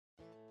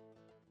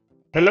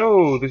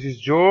Hello, this is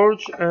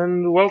George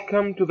and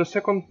welcome to the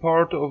second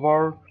part of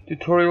our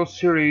tutorial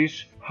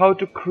series how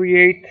to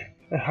create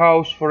a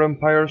house for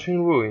empires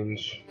in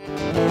ruins.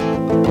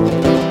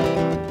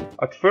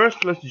 At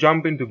first, let's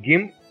jump into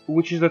GIMP,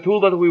 which is the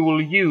tool that we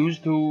will use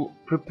to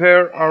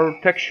prepare our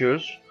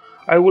textures.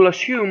 I will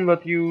assume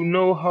that you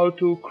know how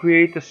to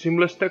create a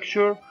seamless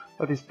texture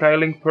that is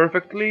tiling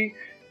perfectly.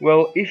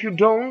 Well, if you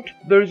don't,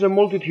 there is a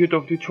multitude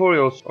of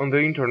tutorials on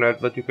the internet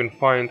that you can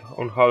find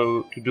on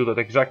how to do that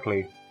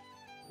exactly.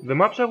 The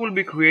maps I will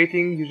be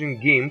creating using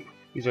GIMP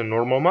is a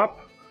normal map,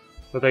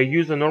 that I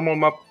use the normal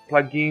map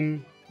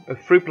plugin, a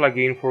free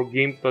plugin for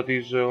GIMP that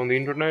is on the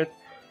internet,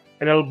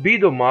 an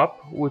albedo map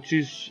which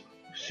is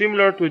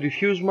similar to a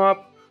diffuse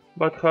map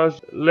but has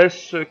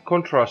less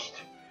contrast.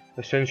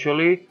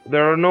 Essentially,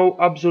 there are no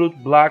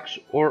absolute blacks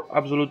or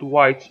absolute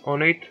whites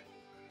on it.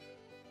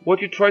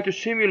 What you try to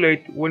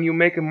simulate when you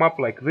make a map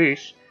like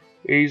this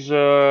is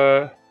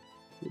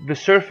the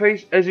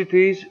surface as it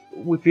is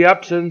with the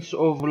absence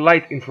of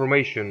light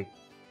information.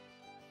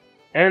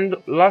 And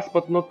last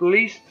but not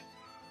least,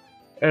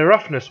 a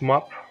roughness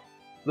map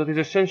that is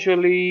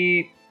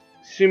essentially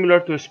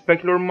similar to a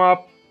specular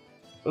map,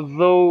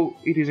 though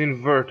it is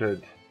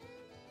inverted.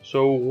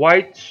 So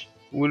whites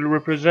will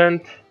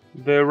represent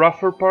the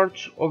rougher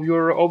parts of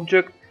your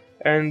object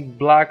and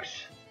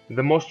blacks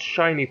the most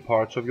shiny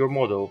parts of your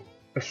model.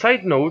 A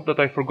side note that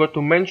I forgot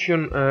to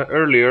mention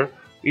earlier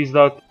is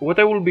that what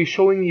I will be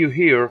showing you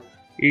here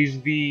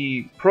is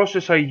the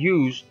process I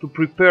use to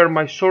prepare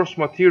my source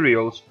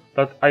materials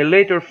that I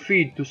later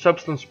feed to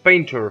Substance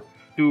Painter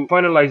to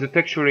finalize the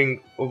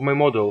texturing of my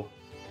model.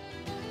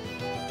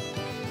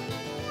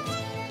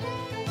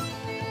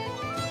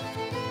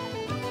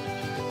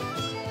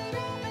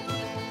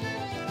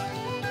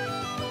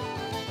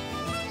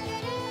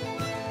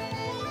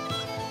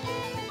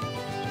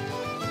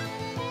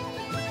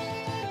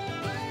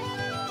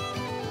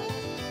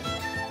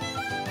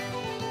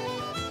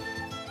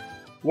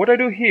 What I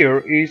do here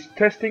is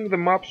testing the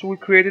maps we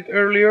created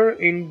earlier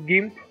in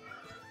GIMP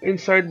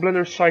inside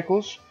Blender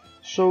Cycles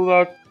so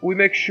that we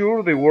make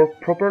sure they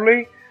work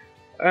properly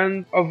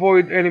and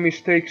avoid any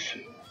mistakes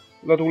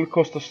that will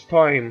cost us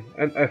time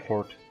and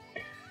effort.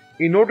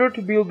 In order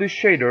to build this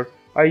shader,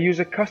 I use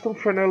a custom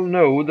Fresnel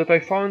node that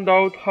I found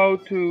out how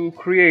to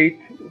create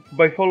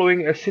by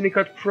following a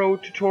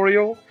Cynicatpro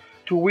tutorial,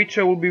 to which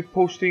I will be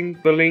posting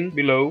the link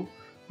below.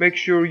 Make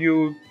sure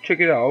you check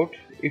it out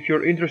if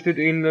you're interested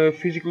in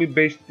physically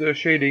based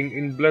shading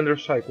in Blender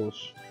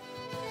Cycles.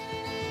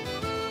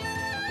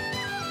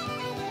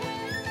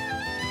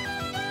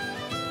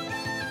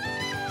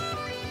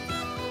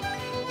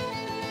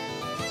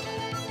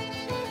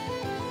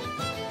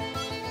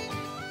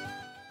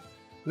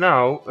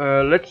 Now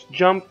let's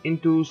jump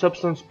into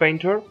Substance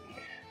Painter.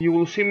 You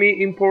will see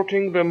me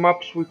importing the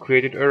maps we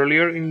created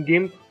earlier in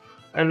GIMP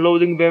and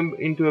loading them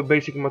into a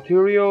basic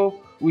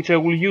material, which I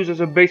will use as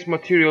a base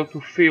material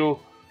to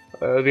fill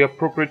the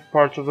appropriate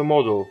parts of the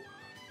model.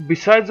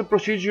 Besides the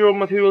procedural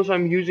materials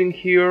I'm using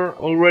here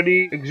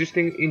already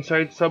existing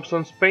inside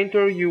Substance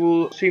Painter, you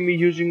will see me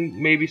using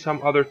maybe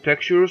some other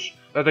textures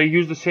that I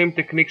use the same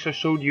techniques I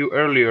showed you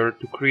earlier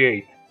to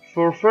create.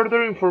 For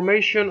further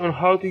information on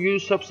how to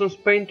use Substance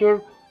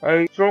Painter,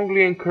 I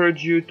strongly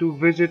encourage you to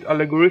visit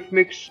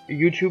Allegorithmic's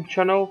YouTube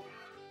channel.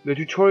 The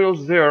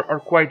tutorials there are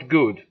quite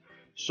good,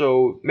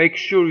 so make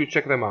sure you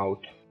check them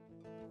out.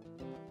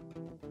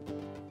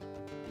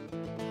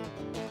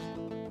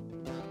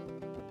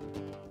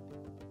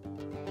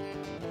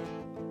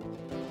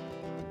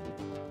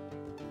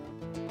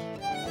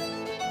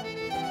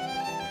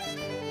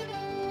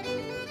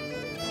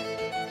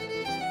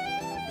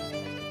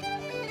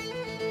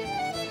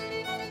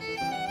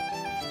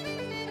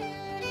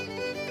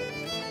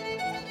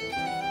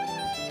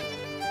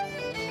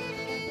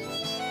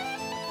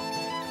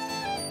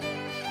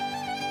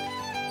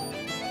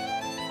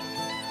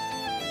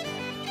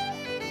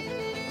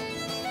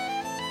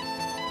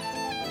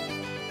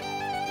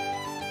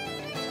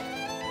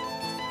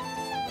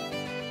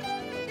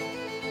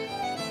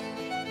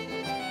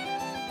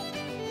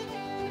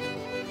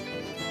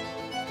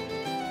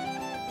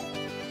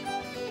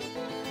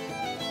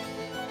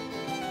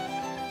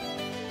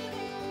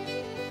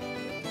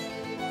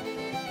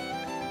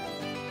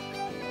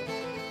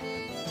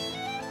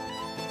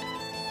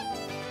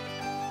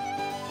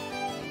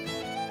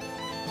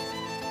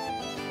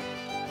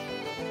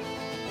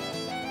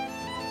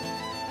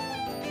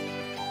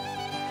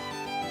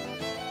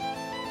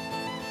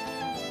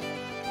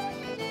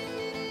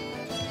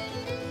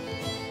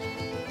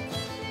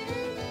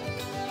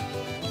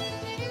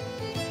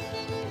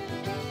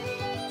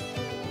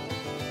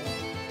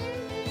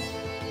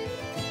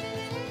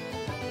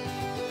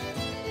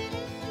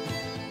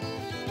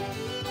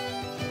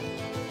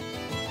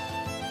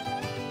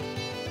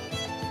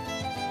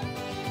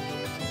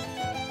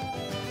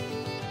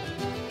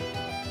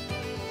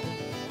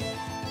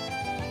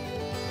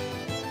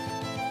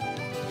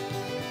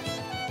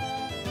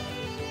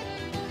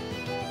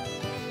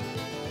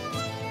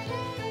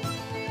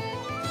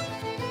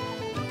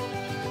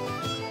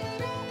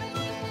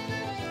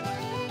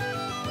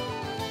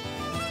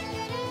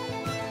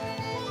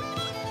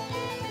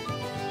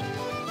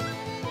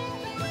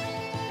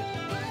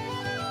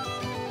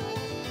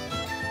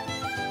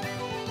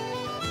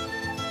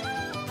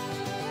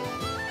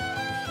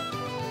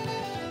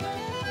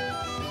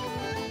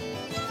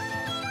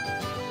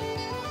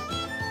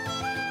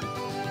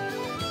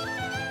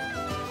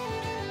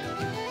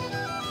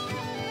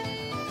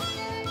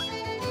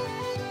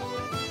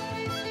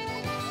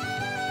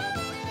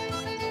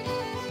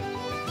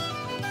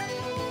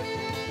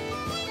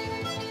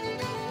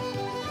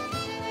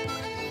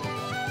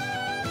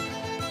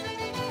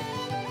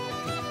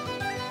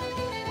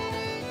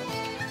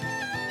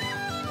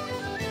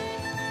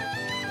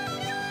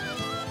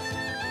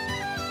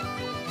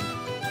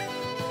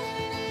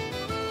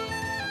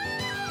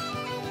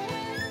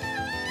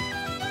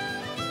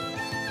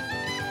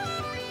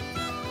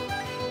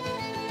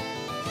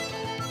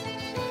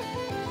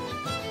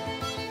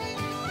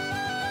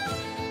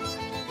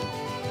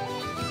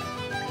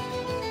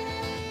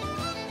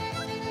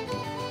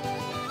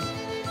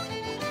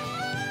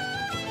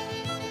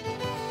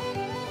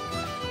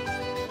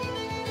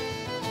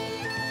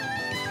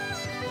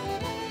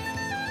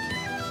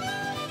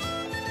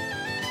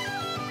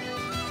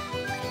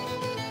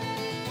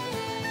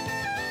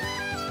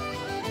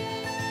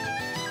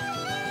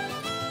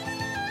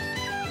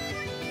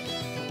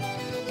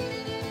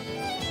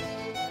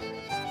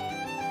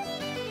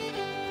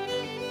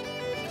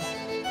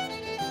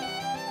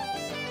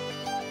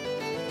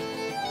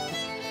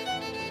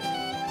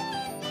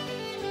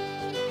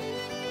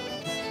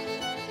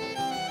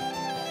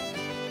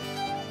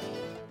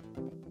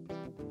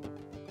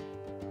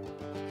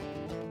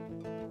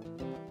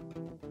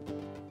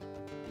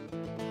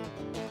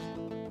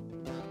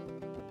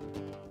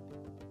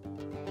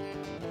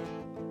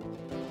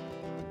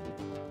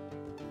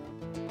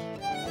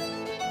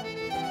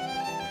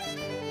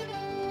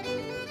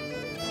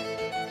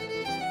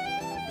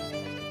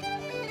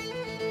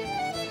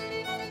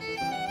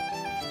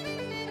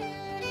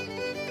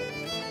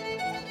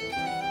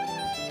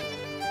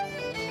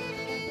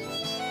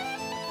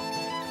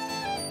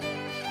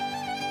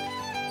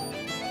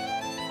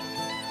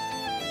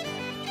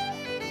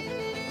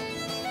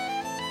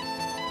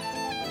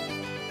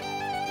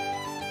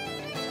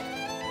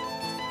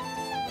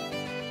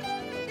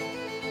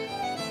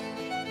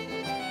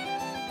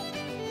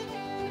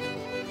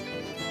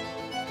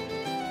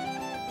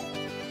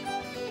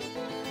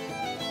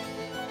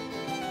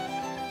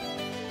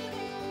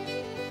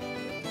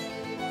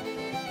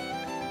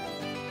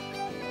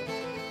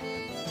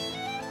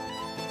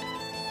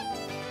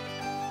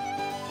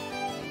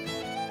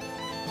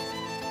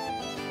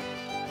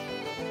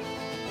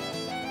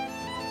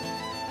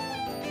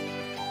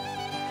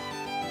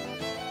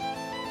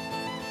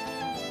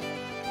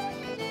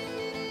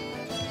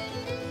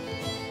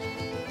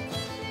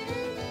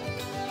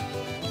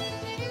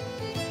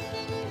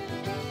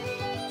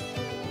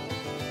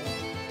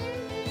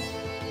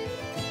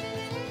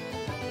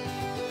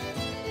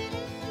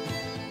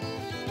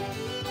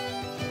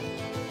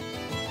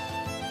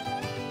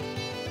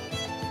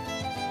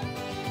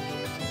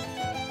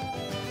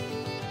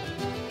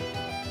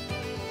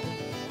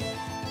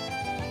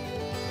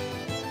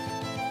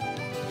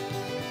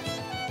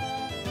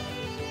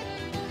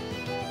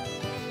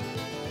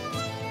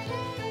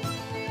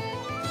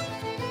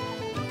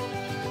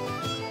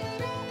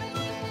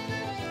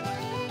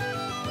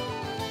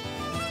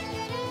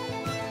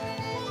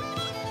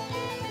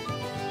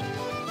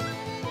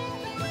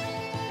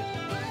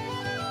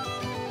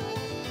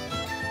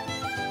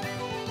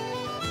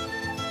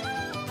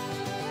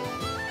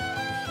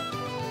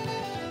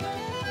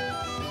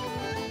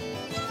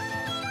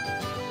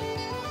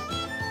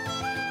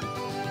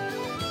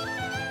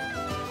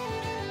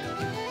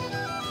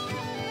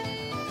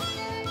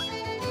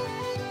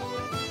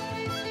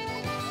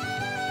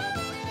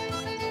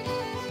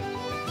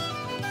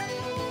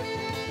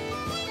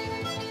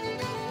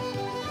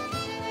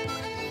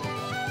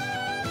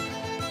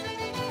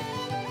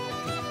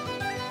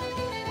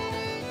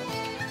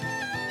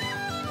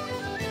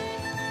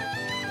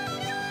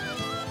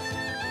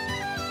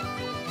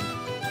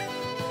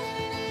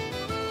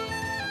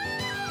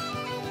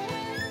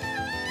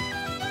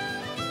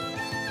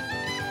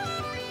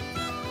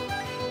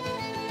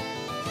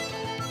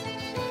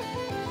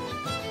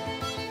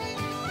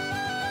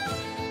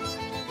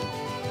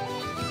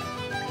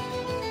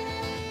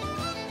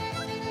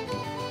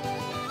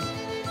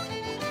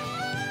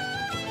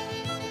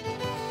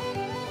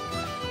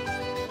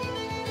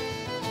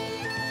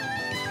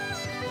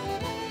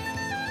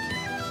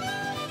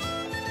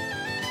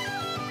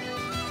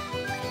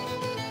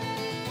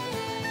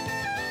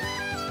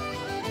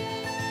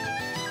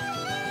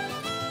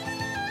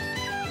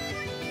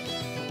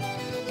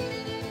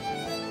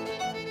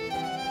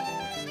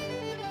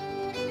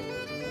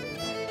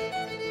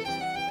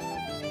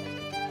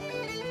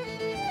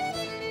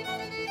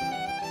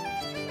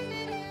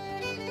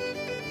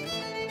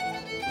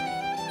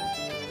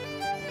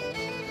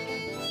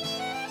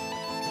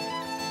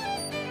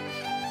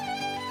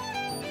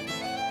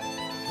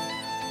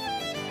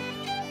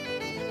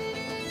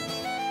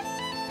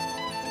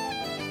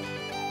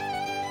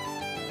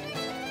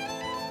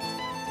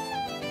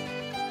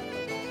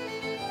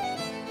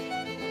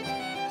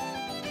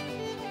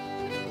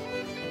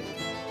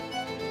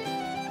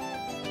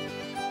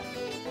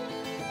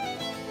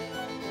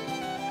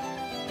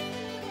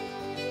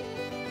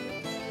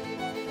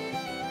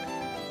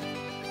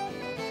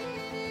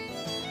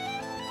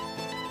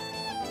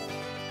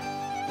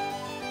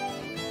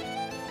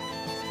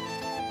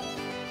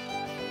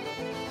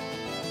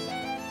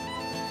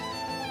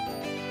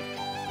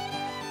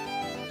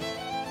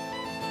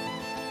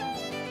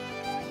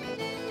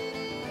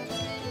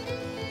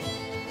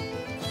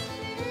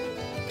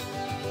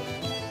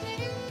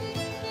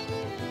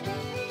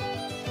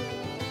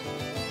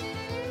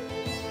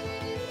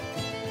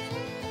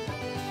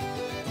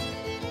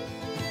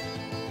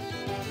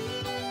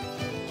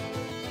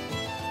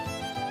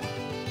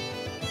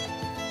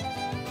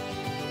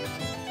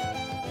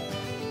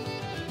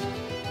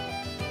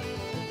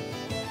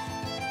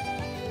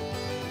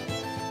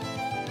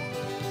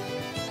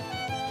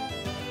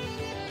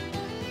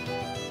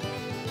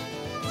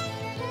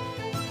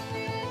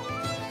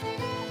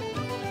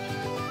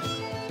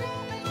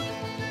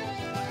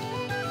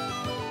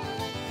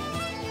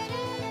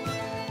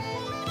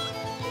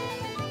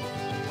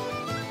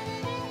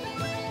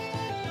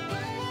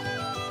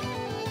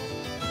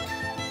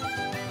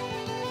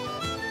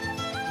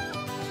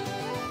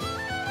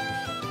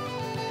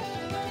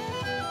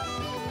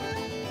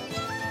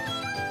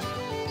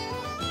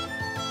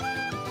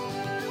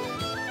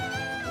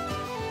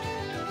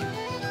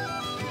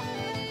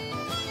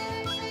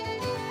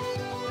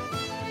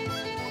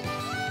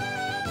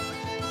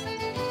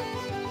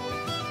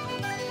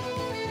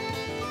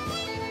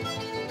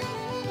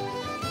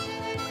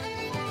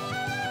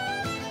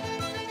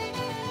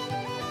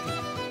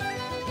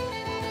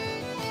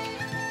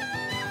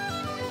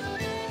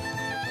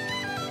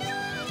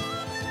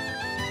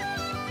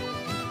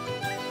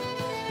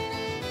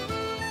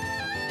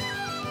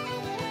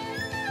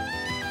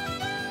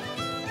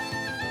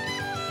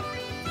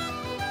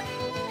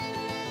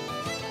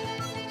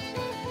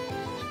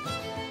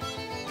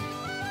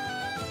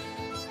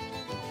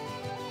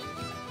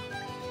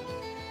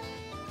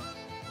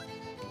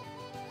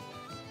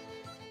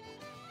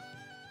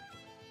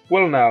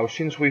 Well, now,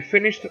 since we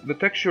finished the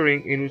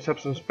texturing in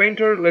Substance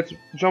Painter, let's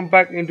jump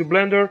back into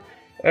Blender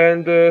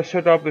and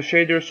set up the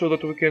shader so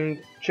that we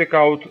can check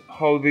out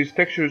how these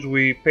textures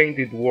we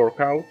painted work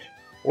out,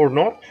 or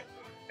not,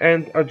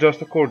 and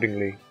adjust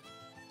accordingly.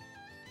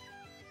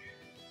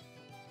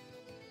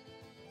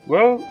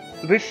 Well,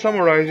 this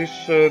summarizes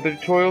the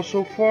tutorial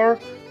so far.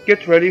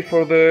 Get ready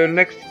for the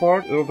next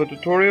part of the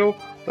tutorial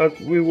that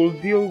we will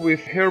deal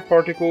with hair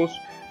particles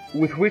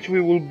with which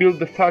we will build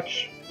the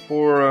thatch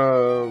for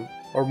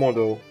our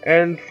model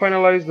and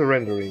finalize the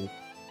rendering.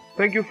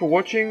 Thank you for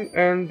watching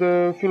and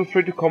feel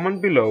free to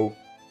comment below.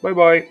 Bye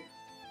bye.